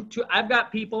 I've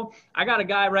got people, I got a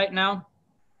guy right now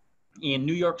in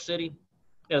New York City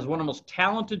that is one of the most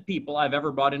talented people I've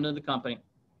ever brought into the company.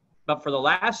 But for the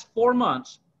last 4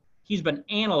 months, he's been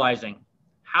analyzing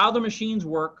how the machines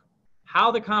work, how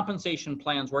the compensation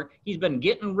plans work. He's been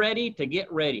getting ready to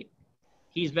get ready.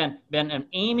 He's been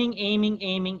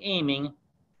aiming,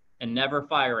 and never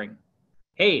firing.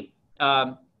 Hey,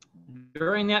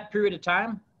 during that period of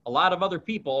time, a lot of other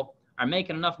people are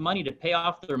making enough money to pay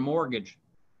off their mortgage.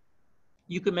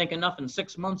 You can make enough in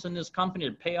 6 months in this company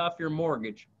to pay off your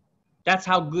mortgage. That's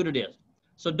how good it is.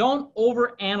 So don't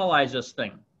overanalyze this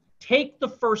thing. Take the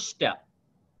first step.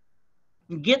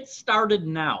 Get started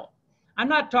now. I'm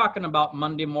not talking about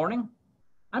Monday morning.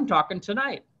 I'm talking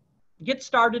tonight. Get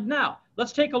started now.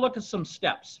 Let's take a look at some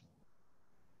steps.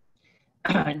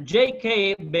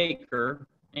 J.K. Baker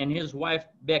and his wife,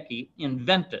 Becky,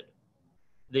 invented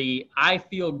the I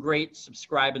Feel Great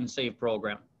Subscribe and Save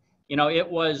program. You know, it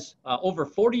was over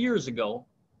 40 years ago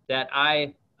that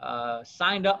I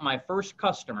signed up my first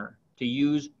customer to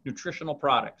use nutritional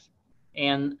products.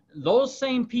 And those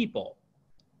same people,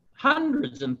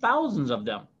 hundreds and thousands of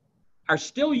them, are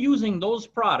still using those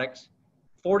products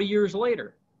 40 years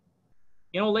later.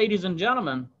 You know, ladies and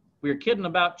gentlemen, we were kidding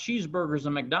about cheeseburgers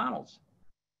and McDonald's.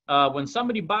 When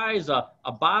somebody buys a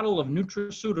bottle of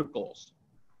nutraceuticals,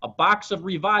 a box of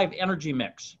Revive Energy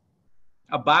Mix,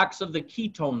 a box of the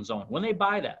Ketone Zone, when they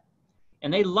buy that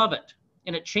and they love it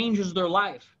and it changes their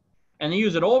life and they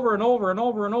use it over and over and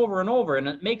over and over and over and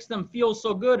it makes them feel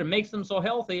so good and makes them so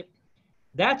healthy,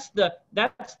 that's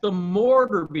the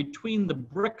mortar between the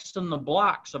bricks and the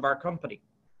blocks of our company.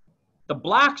 The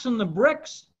blocks and the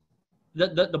bricks,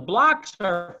 the blocks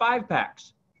are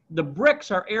 5-packs. The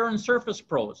bricks are Air and Surface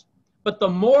Pros, but the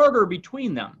mortar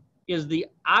between them is the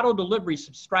auto delivery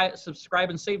subscribe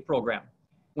and save program.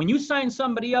 When you sign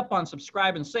somebody up on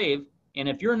subscribe and save, and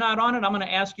if you're not on it, I'm going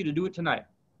to ask you to do it tonight.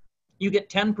 You get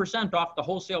 10% off the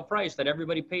wholesale price that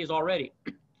everybody pays already.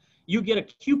 You get a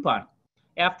coupon.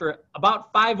 After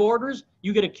about 5 orders,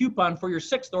 you get a coupon for your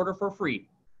 6th order for free.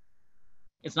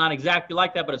 It's not exactly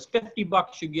like that, but it's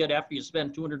 $50 you get after you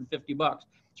spend $250.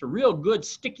 It's a real good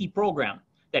sticky program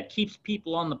that keeps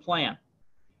people on the plan.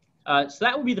 So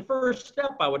that would be the first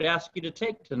step I would ask you to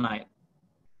take tonight.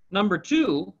 Number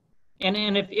 2,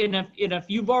 and if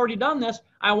you've already done this,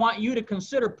 I want you to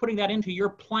consider putting that into your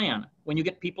plan when you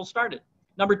get people started.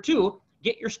 Number 2,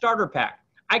 get your starter pack.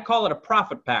 I call it a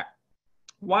profit pack.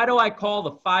 Why do I call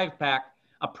the 5-pack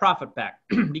a profit pack?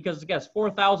 Because it gets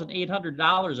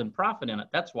 $4,800 in profit in it.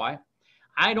 That's why.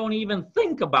 I don't even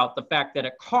think about the fact that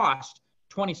it costs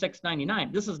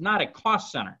 $26.99. This is not a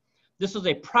cost center. This is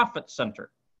a profit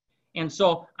center. And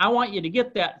so I want you to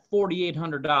get that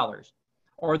 $4,800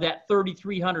 or that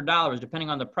 $3,300,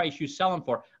 depending on the price you sell them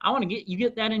for. I want to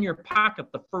get that in your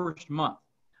pocket the first month.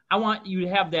 I want you to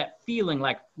have that feeling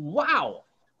like, wow,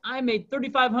 I made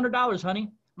 $3,500,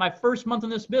 honey. My first month in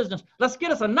this business. Let's get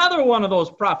us another one of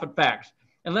those profit packs.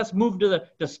 And let's move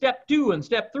to step 2 and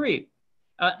step 3.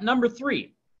 Number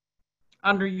 3,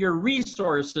 under your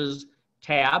resources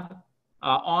tab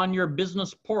on your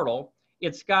business portal,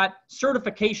 it's got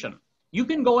certification. You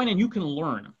can go in and you can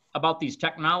learn about these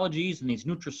technologies and these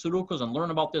nutraceuticals and learn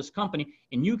about this company,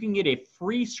 and you can get a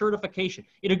free certification.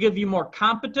 It'll give you more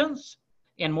competence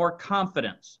and more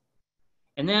confidence.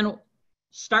 And then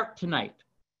start tonight.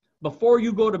 Before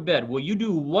you go to bed, will you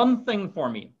do one thing for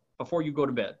me before you go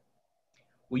to bed?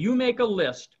 Will you make a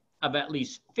list of at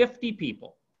least 50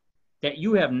 people that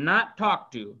you have not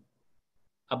talked to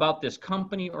about this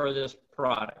company or this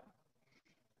product?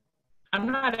 I'm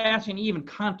not asking you to even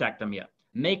contact them yet.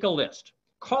 Make a list.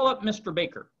 Call up Mr.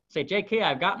 Baker. Say, JK,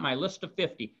 I've got my list of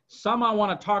 50. Some I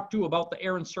want to talk to about the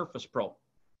Air and Surface Pro.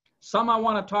 Some I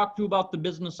want to talk to about the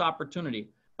business opportunity.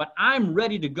 But I'm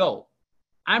ready to go.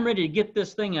 I'm ready to get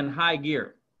this thing in high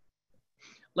gear.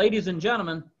 Ladies and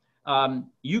gentlemen,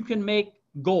 you can make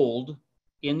gold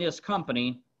in this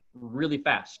company really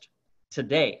fast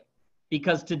today.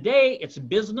 Because today it's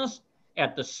business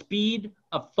at the speed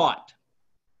of thought.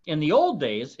 In the old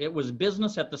days, it was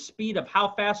business at the speed of how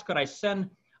fast could I send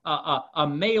a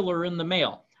mailer in the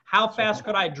mail? How fast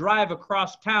could I drive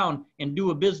across town and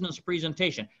do a business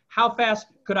presentation? How fast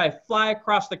could I fly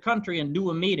across the country and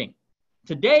do a meeting?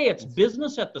 Today, it's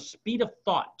business at the speed of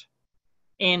thought.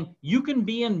 And you can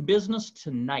be in business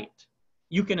tonight.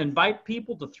 You can invite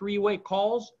people to three-way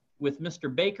calls with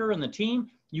Mr. Baker and the team.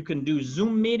 You can do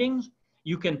Zoom meetings.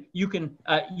 You can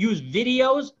use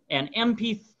videos and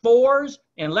MP4s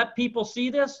and let people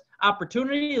see this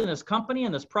opportunity in this company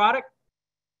and this product.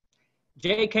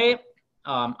 JK,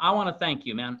 I want to thank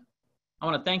you, man. I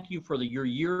want to thank you for your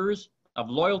years of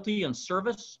loyalty and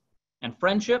service and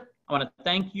friendship. I want to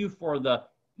thank you for the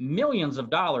millions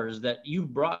of dollars that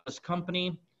you've brought this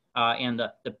company and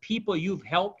the people you've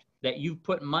helped, that you've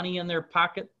put money in their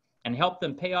pocket and helped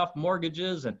them pay off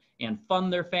mortgages and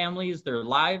fund their families, their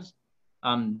lives.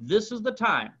 This is the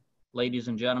time, ladies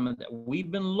and gentlemen, that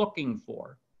we've been looking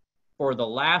for the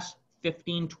last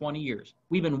 15, 20 years.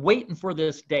 We've been waiting for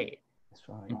this day. That's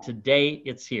right. And today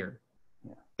it's here.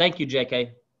 Yeah. Thank you,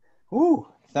 JK. Ooh,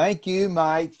 thank you,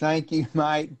 Mike. Thank you,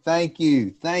 Mike. Thank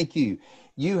you. Thank you.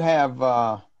 You have,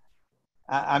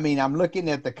 I mean, I'm looking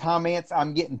at the comments.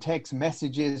 I'm getting text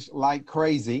messages like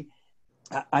crazy.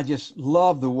 I just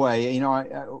love the way, you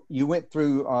know, you went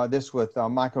through this with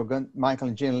Michael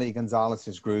and Jen Lee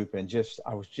Gonzalez's group, and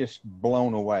I was just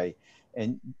blown away.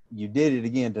 And you did it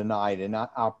again tonight, and I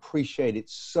appreciate it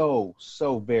so,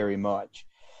 so very much.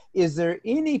 Is there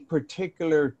any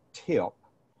particular tip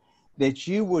that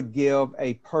you would give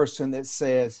a person that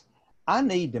says, I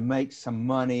need to make some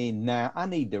money now, I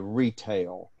need to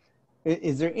retail?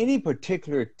 Is there any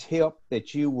particular tip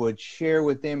that you would share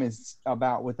with them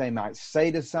about what they might say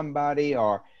to somebody,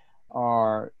 or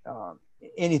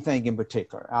anything in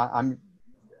particular? I'm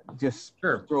just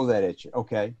throw that at you.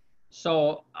 Okay.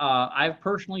 So I've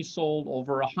personally sold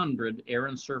over 100 Air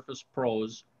and Surface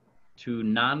Pros to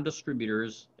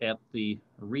non-distributors at the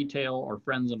retail or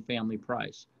friends and family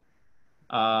price.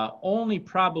 Only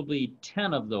probably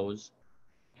 10 of those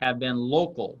have been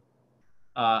local.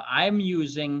 I'm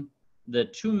using the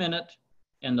 2-minute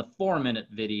and the 4-minute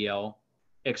video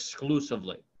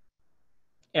exclusively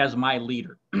as my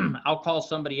leader. I'll call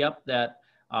somebody up that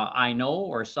I know,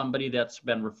 or somebody that's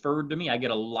been referred to me. I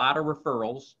get a lot of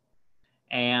referrals,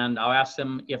 and I'll ask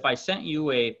them, if I sent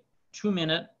you a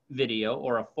 2-minute video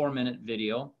or a 4-minute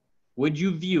video, would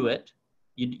you view it?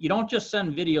 You don't just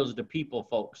send videos to people,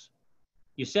 folks.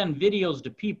 You send videos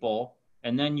to people,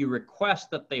 and then you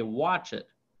request that they watch it.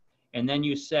 And then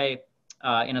you say,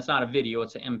 and it's not a video,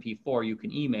 it's an MP4, you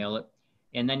can email it.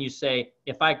 And then you say,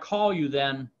 if I call you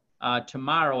then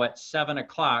tomorrow at 7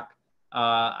 o'clock,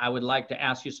 I would like to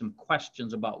ask you some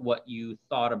questions about what you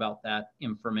thought about that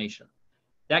information.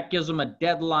 That gives them a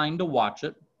deadline to watch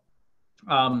it.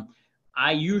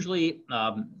 I usually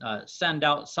send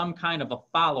out some kind of a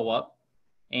follow-up,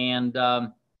 and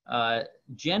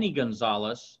Jenny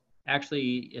Gonzalez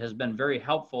actually has been very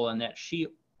helpful in that she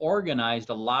organized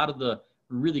a lot of the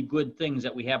really good things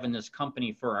that we have in this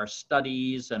company for our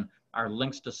studies and our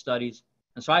links to studies.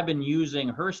 And so I've been using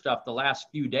her stuff the last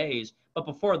few days, but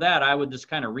before that, I would just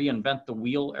kind of reinvent the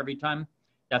wheel every time.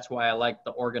 That's why I like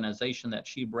the organization that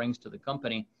she brings to the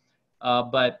company.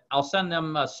 But I'll send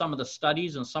them some of the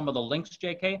studies and some of the links,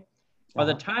 JK. By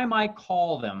the time I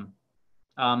call them,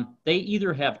 they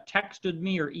either have texted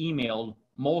me or emailed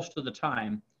most of the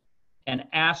time and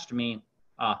asked me,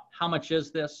 how much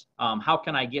is this? How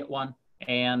can I get one?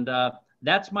 And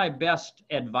that's my best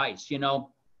advice. You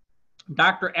know,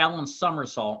 Dr. Alan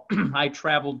Somersall, I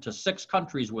traveled to 6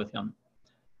 countries with him,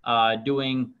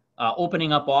 opening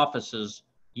up offices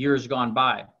years gone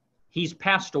by. He's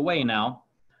passed away now,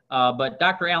 but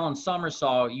Dr. Alan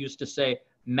Summersall used to say,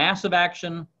 massive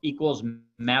action equals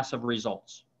massive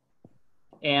results.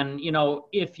 And, you know,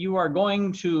 if you are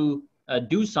going to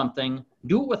do something,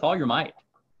 do it with all your might.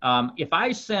 If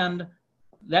I send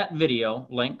that video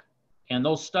link and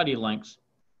those study links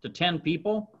to 10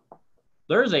 people,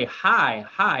 there's a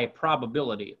high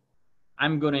probability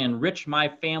I'm going to enrich my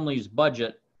family's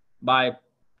budget by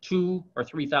 $2,000 or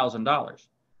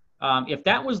 $3,000. If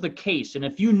that was the case, and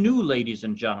if you knew, ladies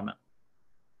and gentlemen,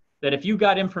 that if you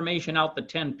got information out to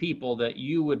 10 people that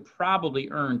you would probably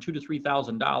earn $2,000 to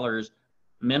 $3,000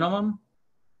 minimum,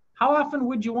 how often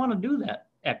would you want to do that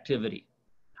activity?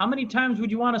 How many times would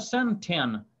you want to send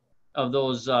 10 of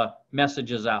those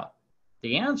messages out?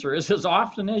 The answer is as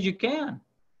often as you can.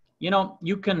 You know,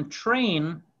 you can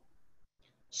train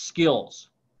skills,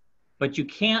 but you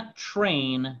can't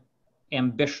train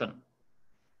ambition.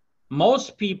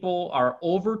 Most people are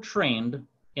overtrained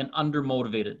and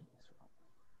undermotivated.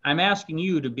 I'm asking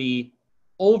you to be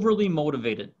overly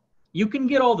motivated. You can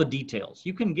get all the details.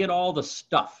 You can get all the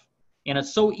stuff. And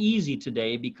it's so easy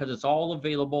today because it's all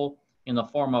available in the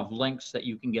form of links that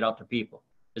you can get out to people.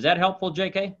 Is that helpful,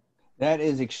 JK? That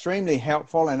is extremely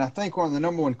helpful. And I think one of the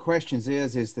number one questions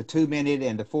is the 2-minute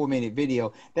and the 4-minute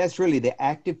video. That's really the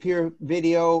Active Peer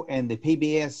video and the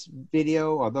PBS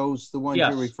video. Are those the ones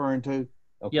you're referring to?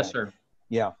 Okay. Yes, sir.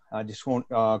 Yeah, I just want,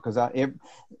 because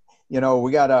you know,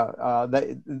 we got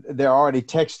they're already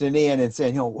texting in and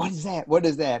saying, you know, what is that? What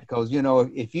is that? Because, you know,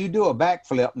 if you do a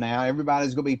backflip now,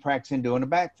 everybody's going to be practicing doing a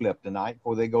backflip tonight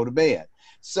before they go to bed.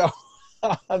 So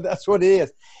that's what it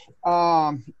is.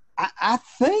 I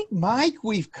think, Mike,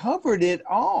 we've covered it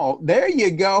all. There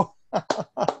you go.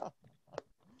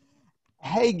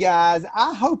 Hey, guys,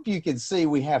 I hope you can see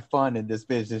we have fun in this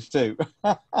business, too.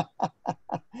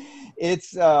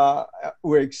 It's,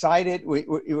 we're excited.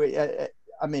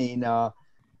 I mean,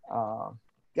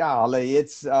 golly,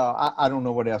 it's, I don't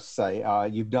know what else to say.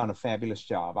 You've done a fabulous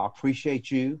job. I appreciate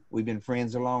you. We've been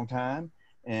friends a long time.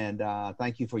 And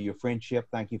thank you for your friendship.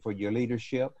 Thank you for your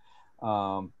leadership.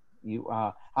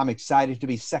 I'm excited to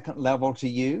be second level to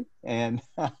you, and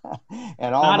all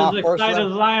not my as first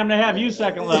excited as I am to have you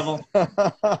second level.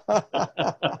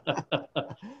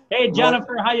 Hey,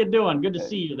 Jennifer, how you doing? Good to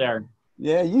see you there.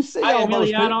 Yeah, you see Hi, all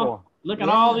those Emiliano. people. Look at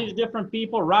all these different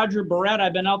people. Roger Barrett,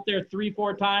 I've been out there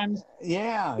 3-4 times.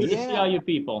 Yeah, Good to see all you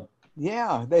people.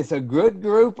 Yeah, there's a good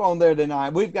group on there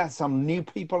tonight. We've got some new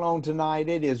people on tonight.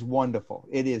 It is wonderful.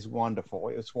 It is wonderful.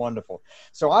 It's wonderful.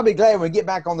 So I'll be glad when we get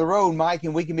back on the road, Mike,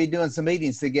 and we can be doing some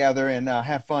meetings together and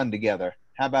have fun together.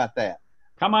 How about that?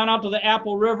 Come on out to the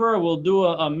Apple River. We'll do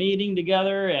a meeting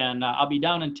together, and I'll be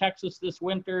down in Texas this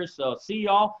winter. So see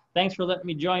y'all. Thanks for letting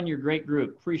me join your great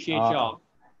group. Appreciate y'all.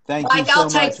 Thank Mike, you so I'll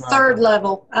take much, third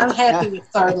level. I'm happy with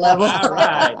third level. All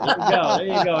right. There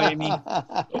you go, Amy.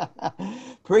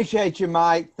 Appreciate you,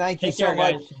 Mike. Thank you so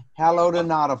much. Guys. Hello to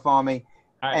Nada for me.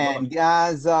 All right, and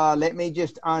guys, let me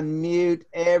just unmute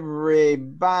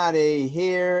everybody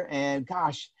here. And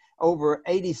gosh, over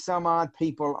 80 some odd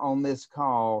people on this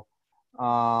call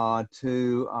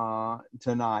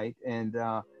tonight. And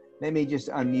let me just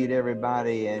unmute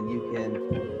everybody, and you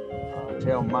can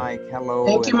tell Mike hello.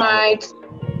 Thank you, Mike.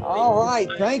 All right.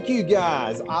 Thank you,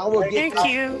 guys. I will get Thank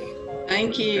you.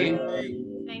 Thank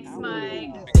you. Thanks,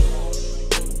 Mike.